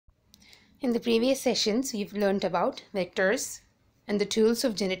In the previous sessions, we've learned about vectors and the tools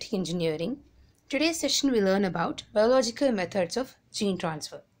of genetic engineering. Today's session, we learn about biological methods of gene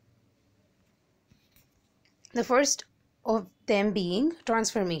transfer. The first of them being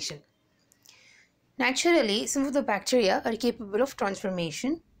transformation. Naturally, some of the bacteria are capable of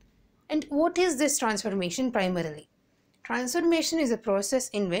transformation. And what is this transformation primarily? Transformation is a process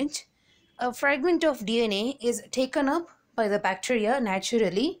in which a fragment of DNA is taken up by the bacteria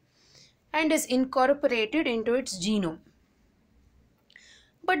naturally and is incorporated into its genome.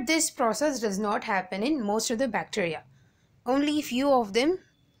 But this process does not happen in most of the bacteria. Only few of them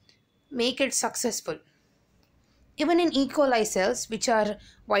make it successful. Even in E. coli cells, which are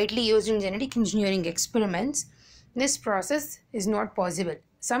widely used in genetic engineering experiments, this process is not possible.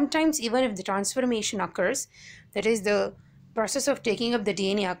 Sometimes even if the transformation occurs, that is the process of taking up the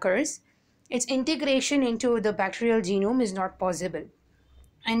DNA occurs, its integration into the bacterial genome is not possible.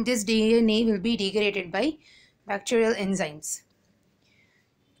 And this DNA will be degraded by bacterial enzymes.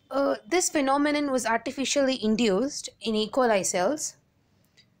 This phenomenon was artificially induced in E. coli cells,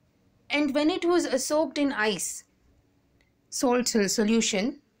 and when it was soaked in ice, salt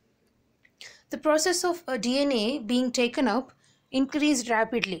solution, the process of DNA being taken up increased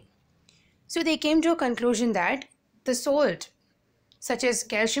rapidly. So they came to a conclusion that the salt, such as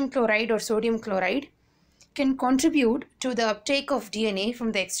calcium chloride or sodium chloride, can contribute to the uptake of DNA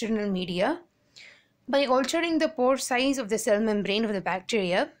from the external media by altering the pore size of the cell membrane of the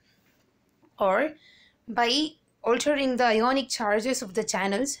bacteria or by altering the ionic charges of the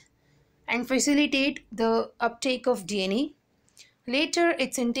channels and facilitate the uptake of DNA. Later,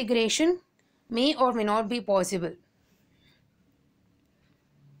 its integration may or may not be possible.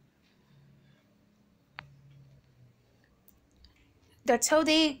 That's how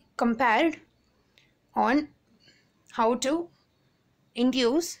they compared on how to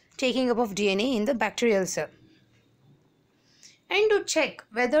induce taking up of DNA in the bacterial cell. And to check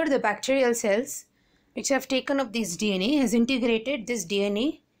whether the bacterial cells which have taken up this DNA has integrated this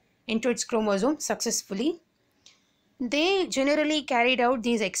DNA into its chromosome successfully, they generally carried out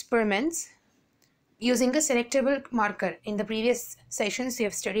these experiments using a selectable marker. In the previous sessions, we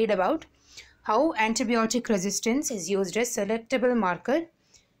have studied about how antibiotic resistance is used as selectable marker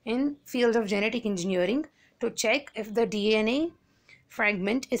in field of genetic engineering to check if the DNA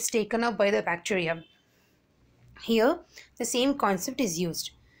fragment is taken up by the bacteria. Here, the same concept is used.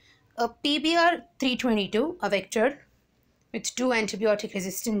 A PBR322, a vector with 2 antibiotic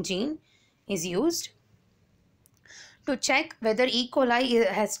resistant gene, is used to check whether E. coli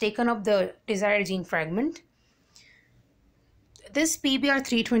has taken up the desired gene fragment. This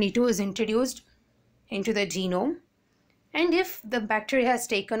PBR322 is introduced into the genome, and if the bacteria has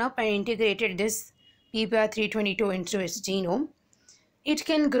taken up and integrated this PBR322 into its genome, it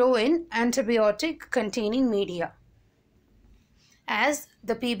can grow in antibiotic containing media, as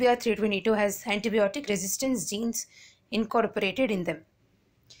the PBR322 has antibiotic resistance genes incorporated in them.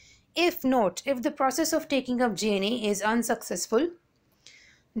 If not, if the process of taking up DNA is unsuccessful,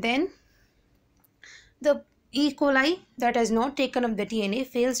 then the E. coli that has not taken up the DNA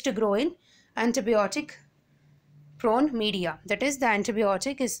fails to grow in antibiotic prone media. That is, the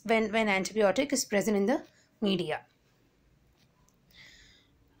antibiotic is when antibiotic is present in the media.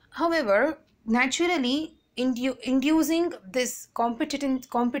 However, naturally inducing this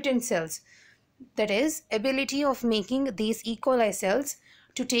competent cells, that is ability of making these E. coli cells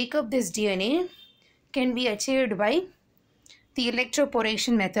to take up this DNA, can be achieved by the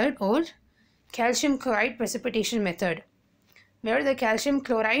electroporation method or calcium chloride precipitation method, where the calcium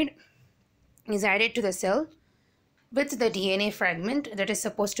chloride is added to the cell with the DNA fragment that is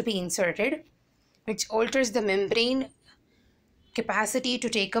supposed to be inserted, which alters the membrane capacity to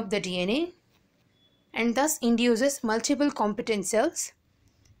take up the DNA and thus induces multiple competent cells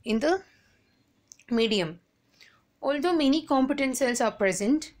in the medium. Although many competent cells are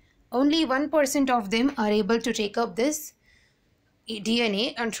present, only 1% of them are able to take up this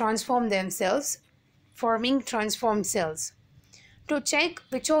DNA and transform themselves, forming transformed cells. To check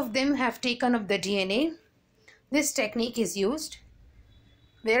which of them have taken up the DNA, this technique is used,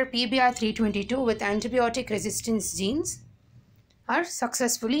 where PBR322 with antibiotic resistance genes are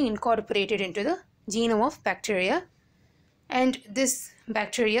successfully incorporated into the genome of bacteria, and this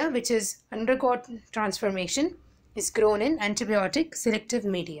bacteria, which has undergone transformation, is grown in antibiotic selective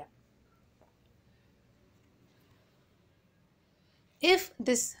media. If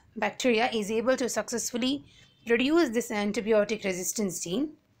this bacteria is able to successfully produce this antibiotic resistance gene,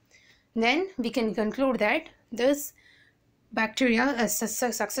 then we can conclude that this bacteria is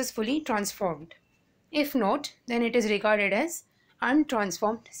successfully transformed. If not, then it is regarded as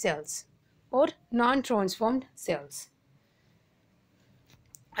untransformed cells. or non-transformed cells.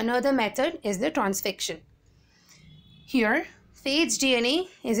 Another method is the transfection. Here, phage DNA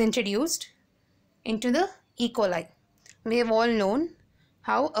is introduced into the E. coli. We have all known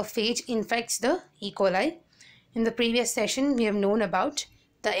how a phage infects the E. coli. In the previous session, we have known about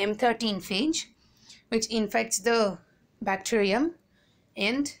the M13 phage, which infects the bacterium,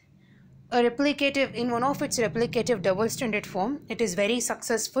 and in one of its replicative double-stranded form, it is very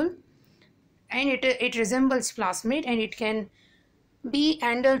successful, and it resembles plasmid, and it can be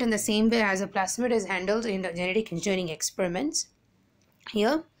handled in the same way as a plasmid is handled in the genetic engineering experiments.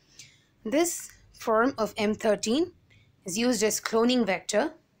 Here, this form of M13 is used as cloning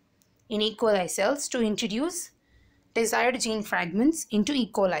vector in E. coli cells to introduce desired gene fragments into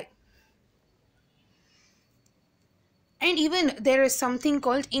E. coli. And even there is something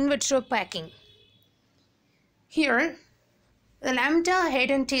called in vitro packing. Here, the lambda head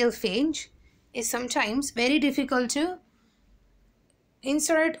and tail phage is sometimes very difficult to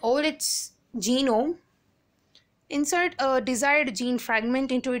insert a desired gene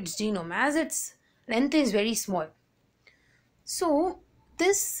fragment into its genome, as its length is very small. So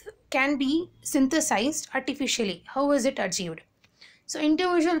this can be synthesized artificially. How is it achieved? So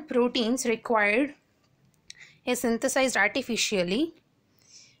individual proteins required is synthesized artificially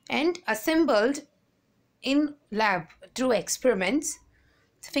and assembled in lab through experiments.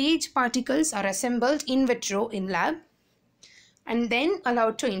 Phage particles are assembled in vitro in lab and then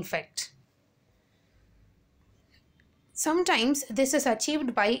allowed to infect. Sometimes this is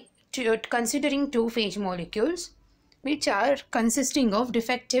achieved by considering two phage molecules which are consisting of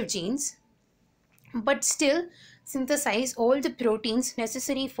defective genes, but still synthesize all the proteins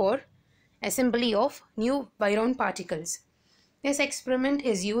necessary for assembly of new virion particles. This experiment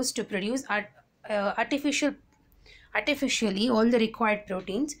is used to produce artificially all the required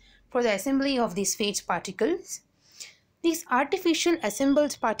proteins for the assembly of these phage particles. These artificial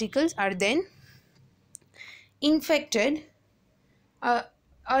assembled particles are then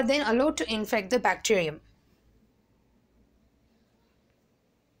allowed to infect the bacterium.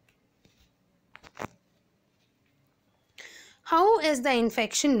 How is the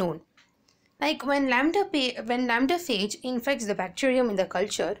infection known? Like when lambda phage infects the bacterium in the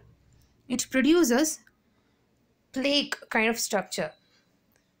culture, it produces plaque kind of structure.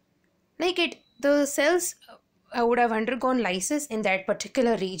 The cells would have undergone lysis in that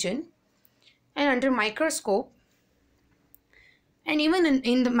particular region, and under microscope and even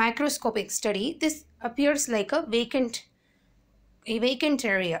in the macroscopic study, this appears like a vacant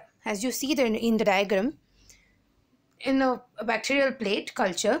area. As you see in the diagram, in a bacterial plate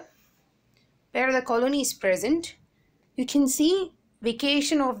culture where the colony is present, you can see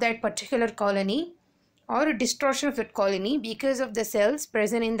vacation of that particular colony or a distortion of that colony because of the cells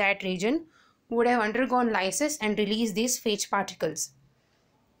present in that region would have undergone lysis and released these phage particles.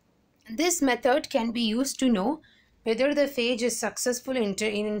 This method can be used to know whether the phage is successful in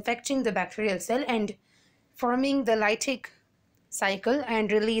infecting the bacterial cell and forming the lytic cycle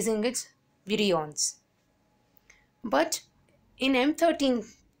and releasing its virions. But in M13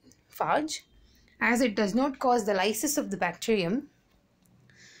 phage, as it does not cause the lysis of the bacterium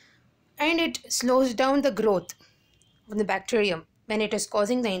and it slows down the growth of the bacterium when it is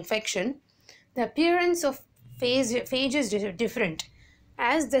causing the infection, the appearance of phage is different,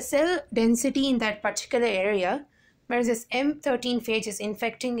 as the cell density in that particular area where this M13 phage is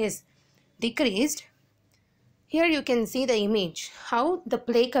infecting is decreased. Here you can see the image, how the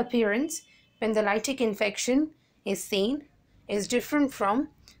plaque appearance when the lytic infection is seen is different from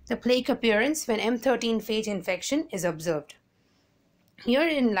the plaque appearance when M13 phage infection is observed. Here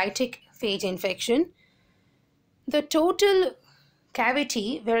in lytic phage infection, the total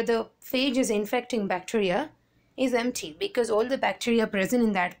cavity where the phage is infecting bacteria is empty because all the bacteria present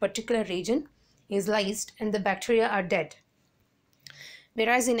in that particular region is lysed and the bacteria are dead.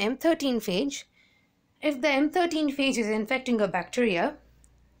 Whereas in M13 phage, if the M13 phage is infecting a bacteria,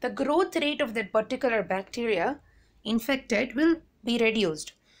 the growth rate of that particular bacteria infected will be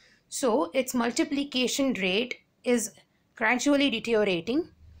reduced. So its multiplication rate is gradually deteriorating,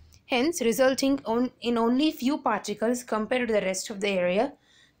 hence resulting in only few particles compared to the rest of the area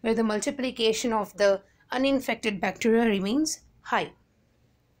where the multiplication of the uninfected bacteria remains high.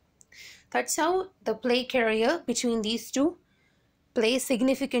 That's how the plaque area between these two plays a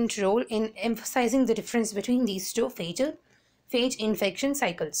significant role in emphasizing the difference between these two phage infection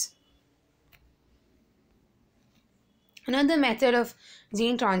cycles. Another method of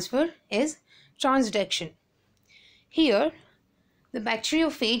gene transfer is transduction. Here, the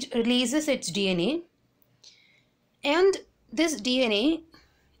bacteriophage releases its DNA, and this DNA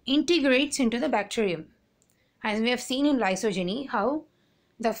integrates into the bacterium. As we have seen in lysogeny, how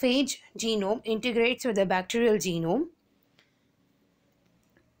the phage genome integrates with the bacterial genome.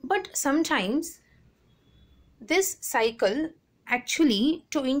 But sometimes this cycle actually,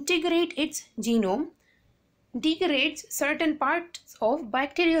 to integrate its genome, degrades certain parts of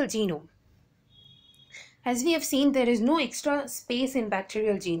bacterial genome. As we have seen, there is no extra space in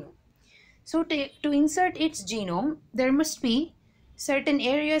bacterial genome. So to insert its genome, there must be certain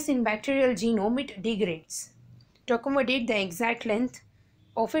areas in bacterial genome it degrades to accommodate the exact length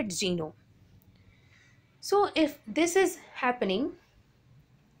of its genome. So if this is happening,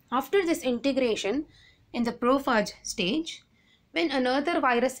 after this integration in the prophage stage, when another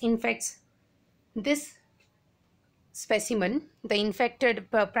virus infects this specimen, the infected,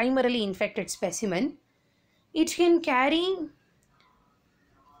 primarily infected specimen, it can carry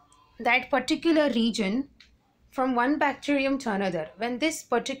that particular region from one bacterium to another. When this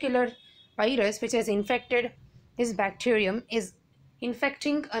particular virus which has infected this bacterium is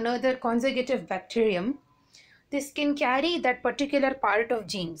infecting another conjugative bacterium, this can carry that particular part of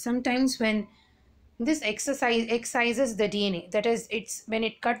gene. Sometimes when this excises the DNA, that is, when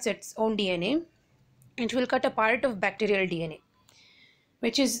it cuts its own DNA, it will cut a part of bacterial DNA,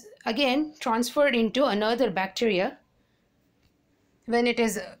 which is again transferred into another bacteria when it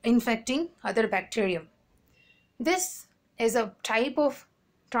is infecting other bacterium. This is a type of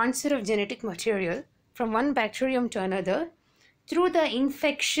transfer of genetic material from one bacterium to another through the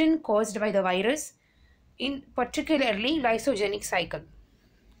infection caused by the virus, in particularly lysogenic cycle,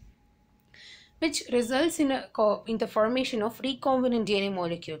 which results in the formation of recombinant DNA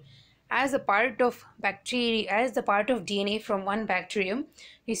molecule. As a part of bacteria, as the part of DNA from one bacterium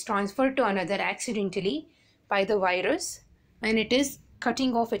is transferred to another accidentally by the virus when it is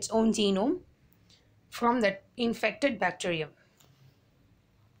cutting off its own genome from that infected bacterium.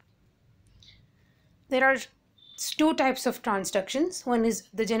 There are two types of transductions. One is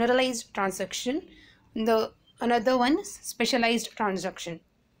the generalized transduction, another one is specialized transduction.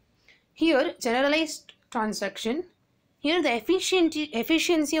 Here, generalized transduction, here the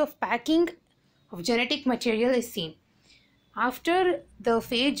efficiency of packing of genetic material is seen. After the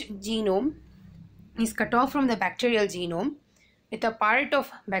phage genome is cut off from the bacterial genome with a part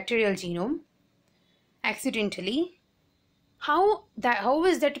of bacterial genome accidentally, how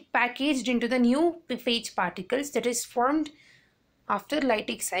is that packaged into the new phage particles that is formed after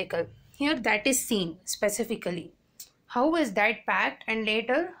lytic cycle? Here that is seen specifically. How is that packed, and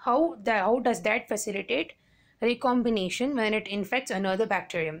later how does that facilitate recombination when it infects another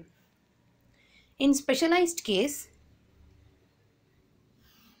bacterium? In specialized case,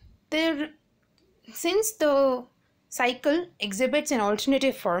 since the cycle exhibits an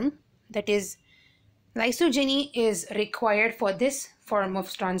alternative form, that is, lysogeny is required for this form of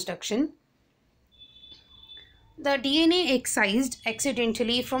transduction, the DNA excised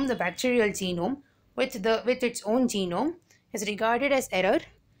accidentally from the bacterial genome with its own genome is regarded as error,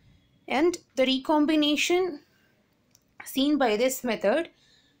 and the recombination seen by this method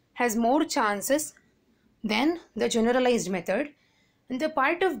has more chances than the generalized method, and the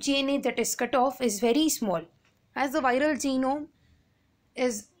part of DNA that is cut off is very small. As the viral genome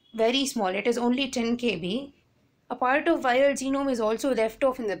is very small, it is only 10 kb, a part of viral genome is also left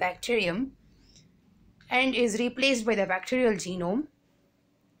off in the bacterium and is replaced by the bacterial genome.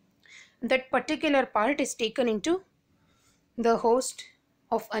 That particular part is taken into the host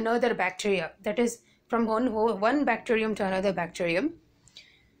of another bacteria, that is from one bacterium to another bacterium.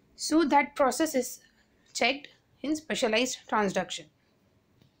 So that process is checked in specialized transduction.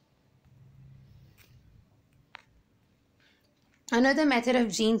 Another method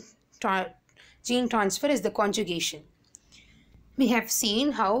of gene transfer is the conjugation. We have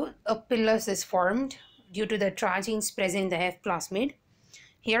seen how a pilus is formed due to the TRA genes present in the F plasmid.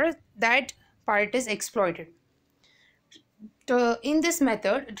 Here, that part is exploited. In this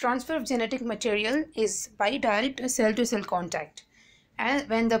method, transfer of genetic material is by direct cell-to-cell contact. And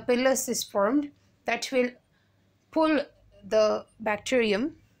when the pilus is formed, that will pull the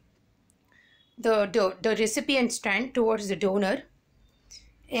bacterium, the recipient strand, towards the donor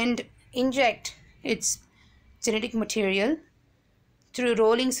and inject its genetic material through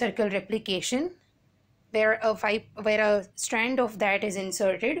rolling circle replication, where a strand of that is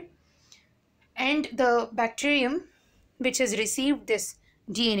inserted, and the bacterium which has received this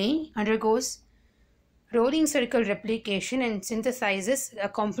DNA undergoes rolling circle replication and synthesizes a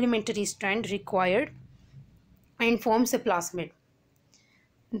complementary strand required and forms a plasmid.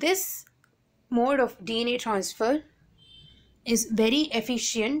 This mode of DNA transfer is very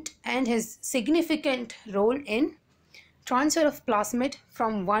efficient and has significant role in transfer of plasmid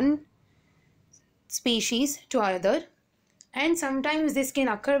from one species to another, and sometimes this can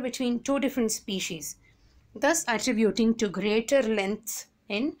occur between two different species, thus attributing to greater lengths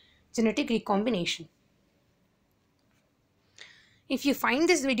in genetic recombination. If you find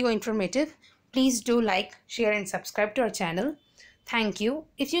this video informative, please do like, share and subscribe to our channel. Thank you.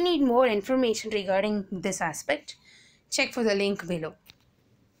 If you need more information regarding this aspect, check for the link below.